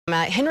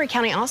Henry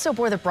County also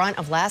bore the brunt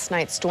of last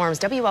night's storms.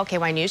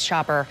 WLKY News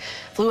chopper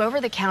flew over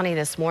the county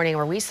this morning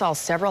where we saw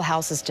several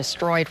houses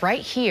destroyed.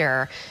 Right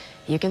here,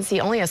 you can see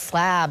only a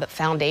slab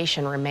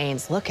foundation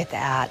remains. Look at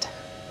that.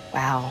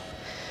 Wow.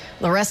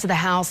 The rest of the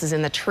house is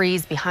in the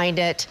trees behind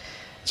it.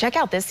 Check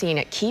out this scene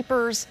at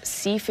Keeper's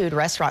Seafood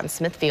Restaurant in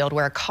Smithfield,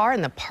 where a car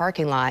in the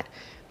parking lot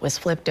was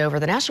flipped over.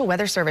 The National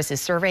Weather Service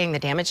is surveying the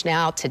damage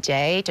now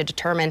today to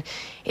determine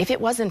if it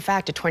was in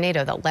fact a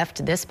tornado that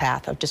left this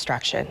path of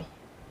destruction.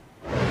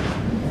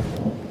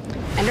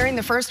 And during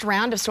the first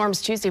round of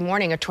storms Tuesday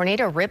morning, a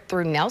tornado ripped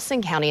through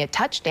Nelson County. It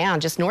touched down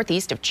just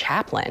northeast of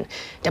Chaplin.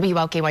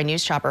 WLKY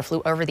News chopper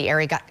flew over the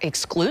area, got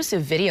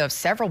exclusive video of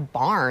several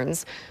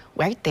barns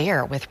right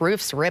there with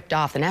roofs ripped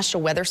off. The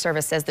National Weather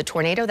Service says the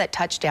tornado that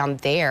touched down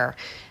there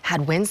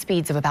had wind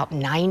speeds of about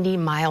 90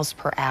 miles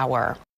per hour.